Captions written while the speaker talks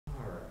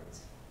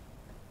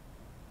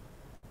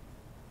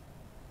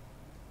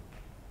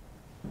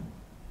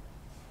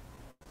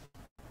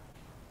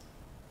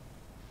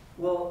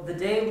Well, the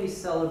day we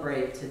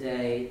celebrate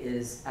today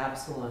is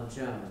Absalom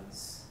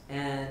Jones,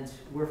 and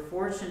we're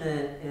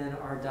fortunate in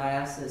our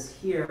diocese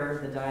here,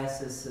 the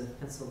Diocese of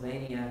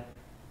Pennsylvania,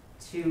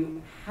 to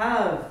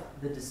have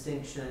the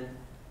distinction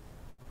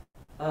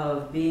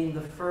of being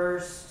the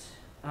first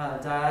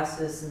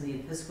diocese in the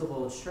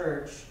Episcopal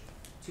Church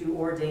to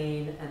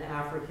ordain an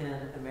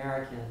African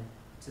American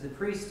to the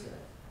priesthood.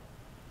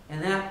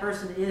 And that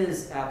person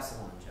is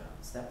Absalom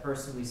Jones, that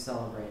person we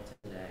celebrate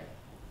today.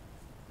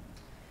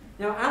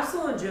 Now,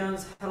 Absalom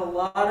Jones had a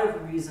lot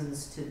of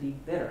reasons to be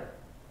bitter.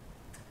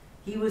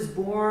 He was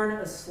born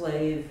a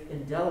slave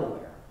in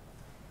Delaware,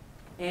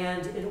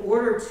 and in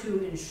order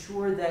to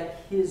ensure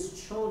that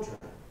his children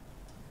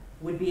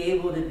would be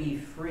able to be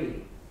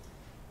free,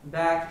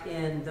 back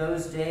in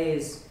those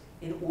days,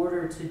 in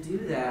order to do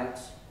that,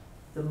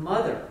 the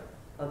mother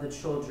of the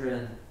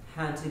children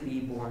had to be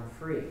born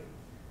free.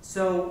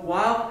 So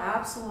while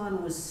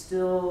Absalom was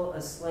still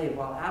a slave,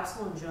 while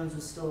Absalom Jones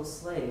was still a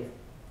slave,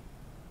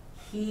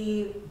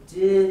 he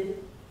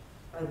did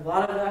a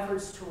lot of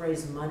efforts to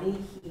raise money.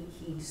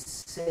 He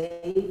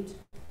saved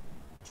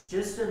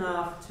just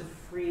enough to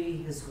free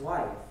his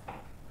wife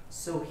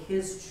so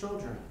his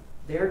children,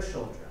 their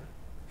children,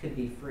 could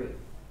be free.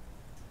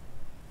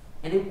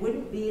 And it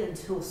wouldn't be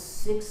until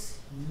 6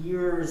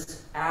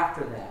 years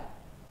after that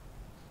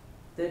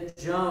that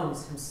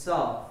Jones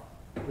himself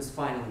was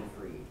finally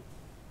freed.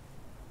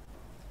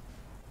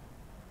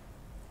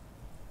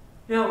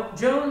 Now,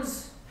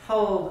 Jones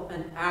held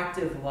an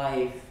active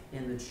life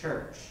in the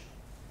church.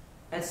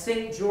 At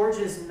St.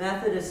 George's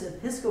Methodist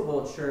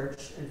Episcopal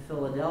Church in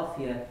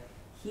Philadelphia,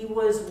 he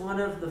was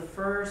one of the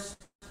first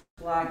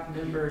black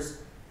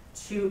members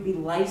to be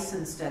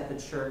licensed at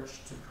the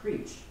church to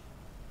preach.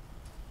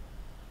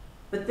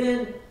 But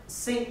then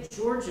St.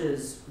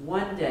 George's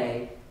one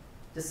day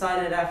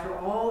decided, after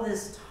all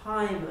this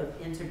time of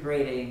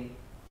integrating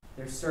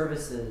their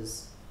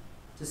services,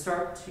 to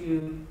start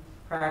to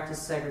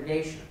practice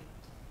segregation.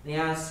 They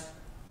asked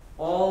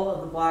all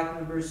of the black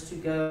members to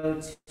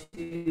go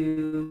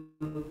to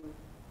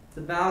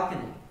the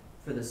balcony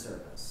for the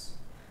service.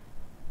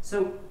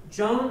 So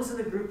Jones and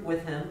the group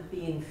with him,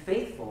 being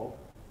faithful,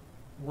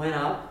 went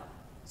up,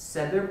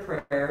 said their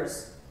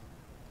prayers,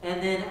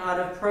 and then out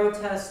of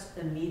protest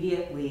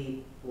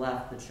immediately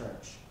left the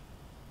church.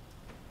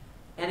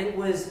 And it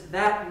was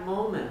that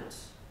moment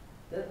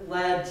that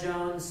led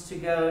Jones to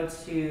go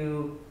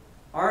to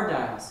our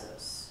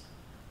diocese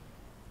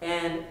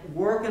and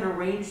work an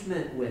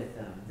arrangement with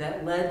them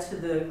that led to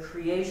the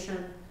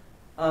creation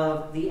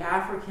of the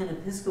African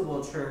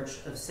Episcopal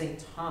Church of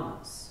St.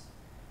 Thomas,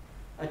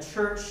 a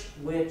church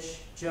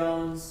which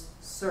Jones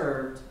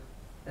served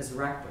as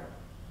rector.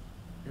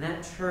 And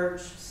that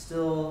church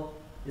still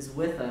is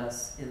with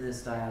us in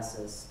this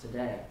diocese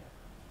today.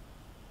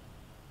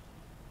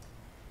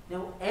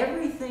 Now,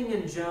 everything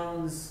in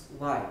Jones'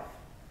 life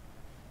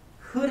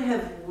could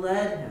have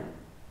led him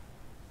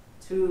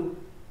to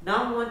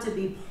not want to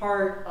be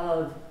part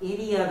of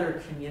any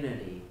other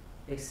community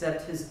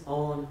except his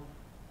own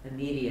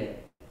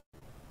immediate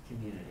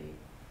community.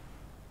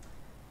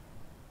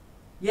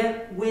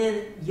 Yet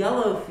when the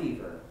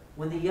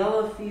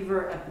yellow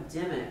fever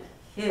epidemic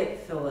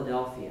hit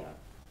Philadelphia,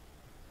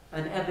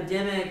 an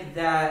epidemic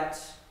that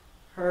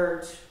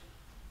hurt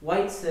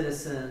white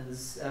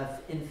citizens,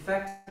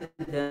 infected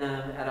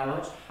them at a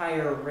much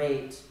higher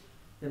rate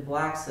than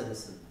black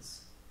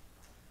citizens,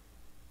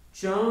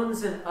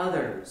 Jones and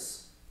others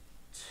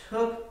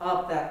took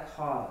up that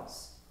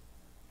cause.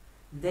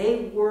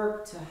 They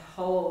worked to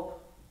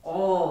help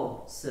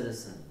all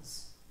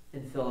citizens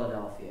in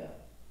Philadelphia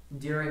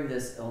during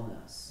this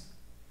illness.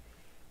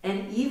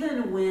 And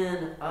even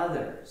when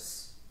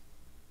others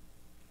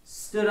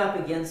stood up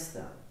against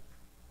them,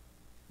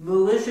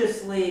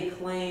 maliciously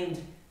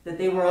claimed that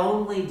they were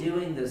only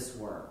doing this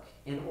work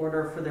in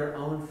order for their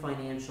own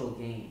financial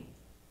gain,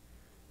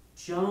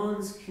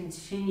 Jones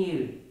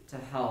continued to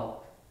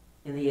help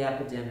in the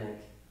epidemic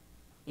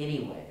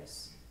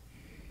anyways.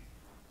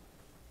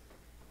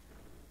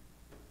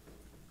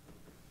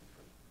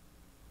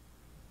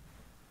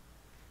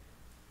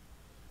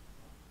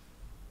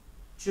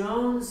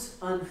 Jones'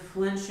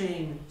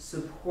 unflinching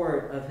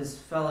support of his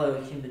fellow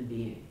human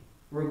being,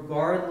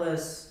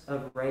 regardless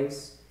of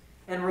race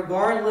and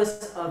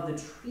regardless of the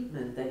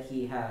treatment that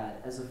he had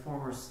as a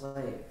former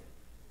slave,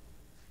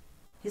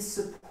 his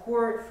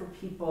support for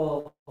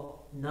people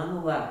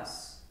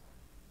nonetheless,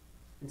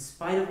 in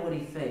spite of what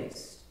he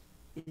faced,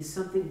 is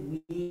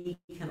something we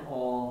can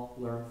all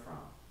learn from.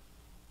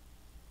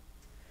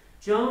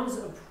 Jones'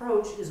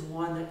 approach is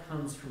one that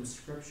comes from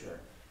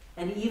Scripture,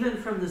 and even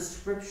from the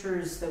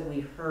Scriptures that we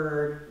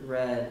heard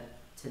read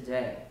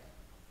today.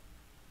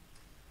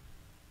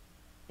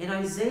 In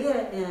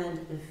Isaiah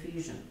and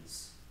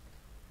Ephesians,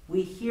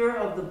 we hear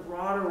of the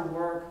broader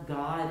work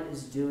God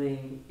is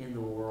doing in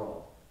the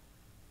world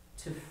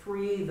to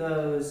free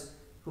those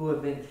who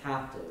have been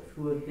captive,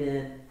 who have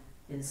been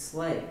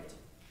enslaved.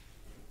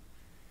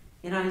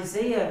 In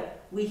Isaiah,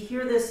 we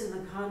hear this in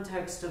the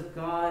context of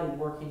God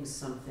working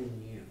something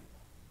new.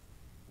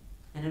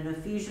 And in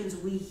Ephesians,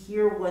 we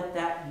hear what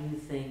that new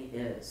thing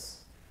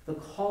is. The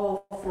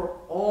call for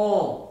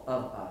all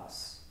of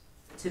us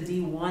to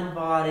be one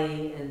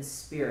body and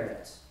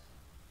spirit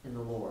in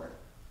the Lord.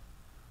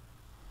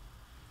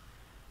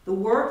 The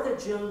work that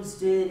Jones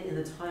did in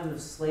the time of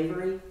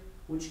slavery,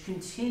 which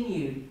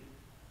continued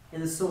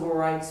in the civil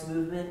rights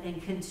movement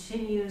and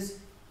continues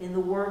in the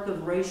work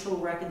of racial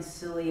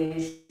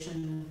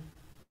reconciliation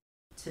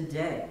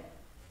today,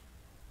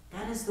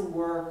 that is the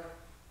work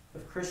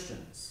of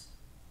Christians.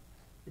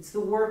 It's the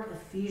work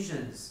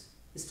Ephesians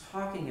is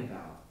talking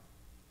about.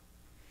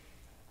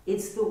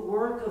 It's the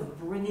work of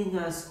bringing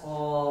us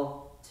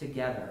all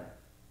together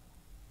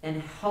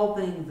and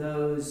helping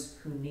those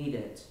who need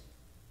it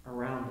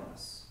around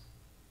us.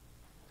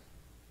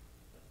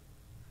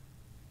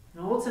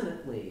 And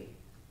ultimately,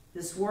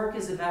 this work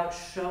is about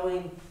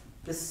showing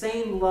the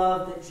same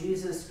love that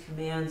Jesus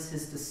commands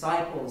his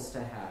disciples to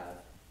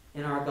have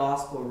in our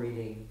gospel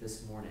reading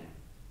this morning.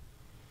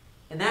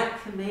 And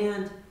that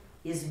command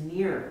is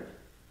mirrored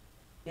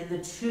in the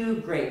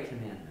two great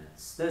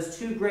commandments. Those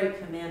two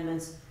great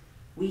commandments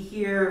we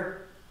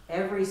hear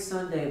every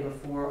Sunday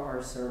before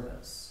our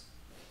service.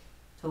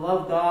 To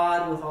love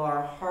God with all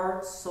our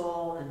heart,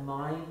 soul, and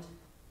mind,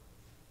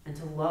 and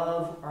to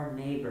love our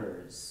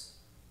neighbors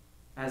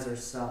as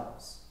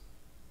ourselves.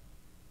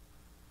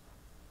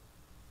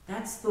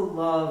 That's the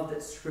love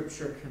that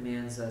Scripture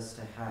commands us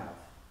to have.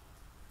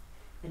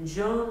 And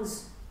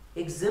Jones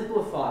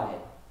exemplified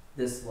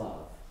this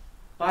love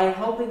by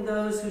helping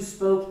those who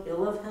spoke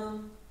ill of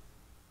him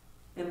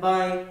and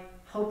by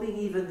helping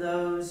even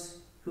those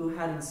who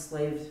had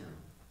enslaved him.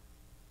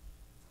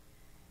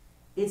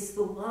 It's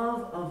the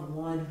love of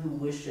one who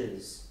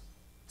wishes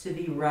to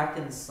be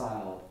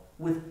reconciled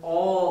with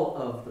all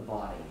of the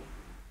body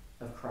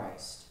of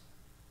Christ.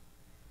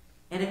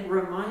 And it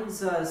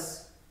reminds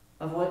us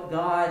of what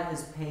God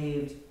has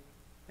paved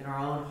in our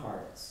own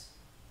hearts.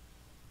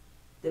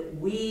 That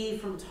we,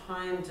 from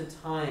time to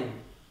time,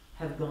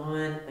 have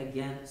gone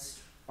against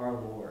our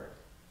Lord.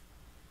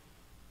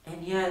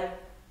 And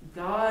yet,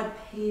 God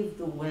paved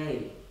the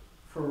way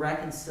for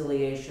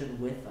reconciliation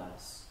with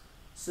us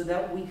so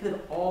that we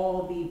could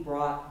all be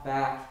brought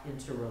back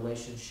into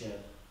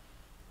relationship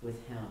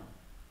with him.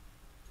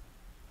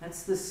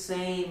 That's the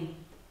same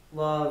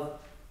love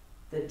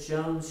that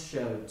Jones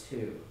showed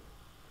too.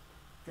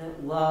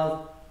 That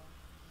love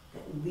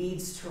that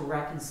leads to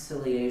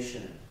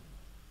reconciliation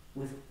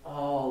with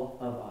all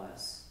of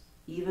us,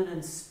 even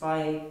in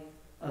spite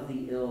of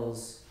the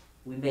ills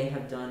we may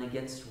have done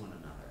against one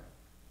another.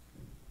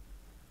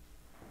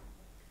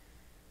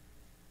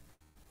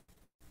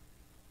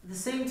 At the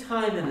same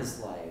time in his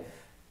life,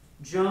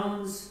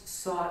 Jones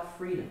sought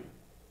freedom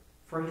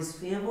for his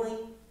family,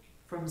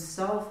 for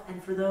himself,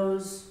 and for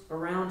those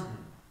around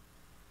him.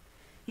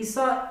 He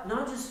sought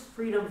not just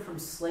freedom from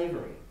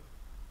slavery,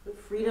 but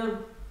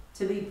freedom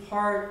to be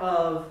part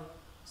of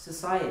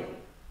society.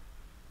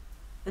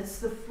 It's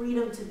the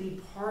freedom to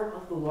be part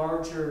of the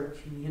larger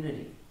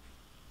community.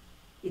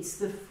 It's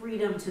the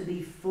freedom to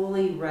be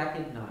fully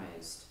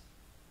recognized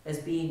as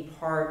being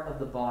part of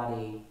the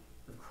body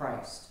of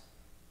Christ.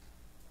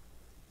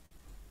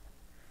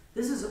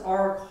 This is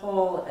our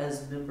call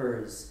as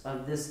members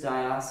of this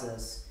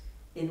diocese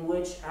in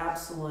which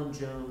Absalom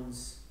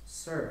Jones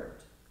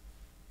served.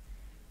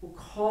 We're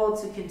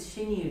called to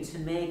continue to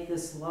make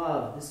this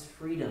love, this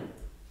freedom,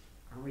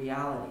 a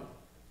reality.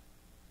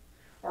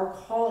 Our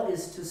call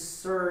is to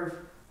serve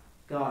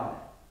God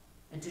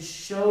and to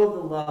show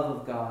the love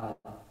of God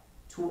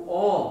to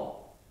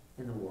all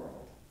in the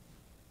world.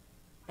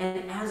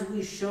 And as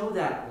we show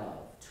that love,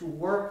 to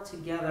work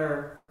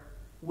together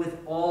with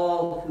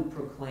all who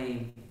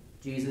proclaim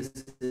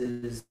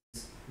Jesus'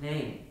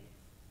 name,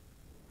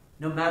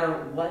 no matter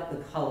what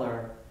the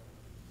color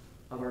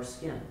of our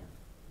skin.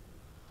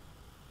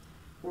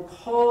 We're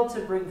called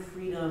to bring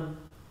freedom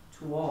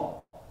to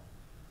all.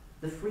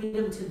 The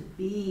freedom to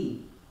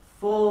be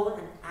full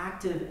and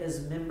active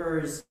as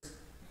members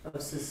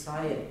of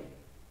society,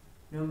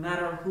 no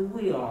matter who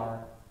we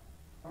are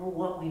or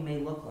what we may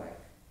look like.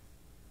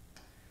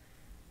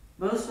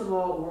 Most of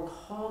all, we're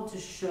called to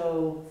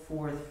show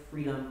forth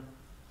freedom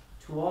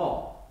to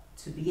all,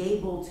 to be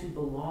able to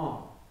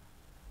belong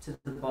to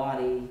the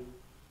body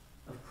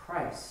of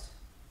Christ.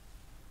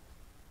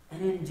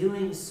 And in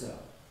doing so,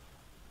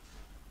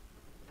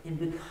 in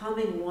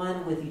becoming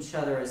one with each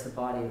other as the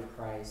body of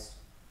Christ,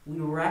 we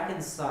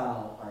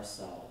reconcile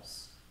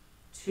ourselves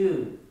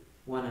to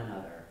one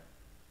another,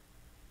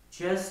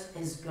 just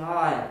as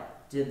God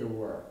did the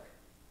work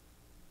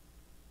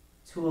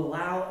to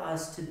allow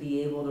us to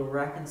be able to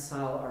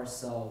reconcile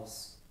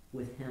ourselves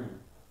with him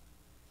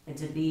and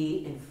to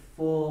be in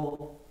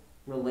full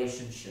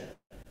relationship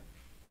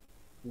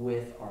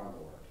with our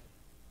Lord.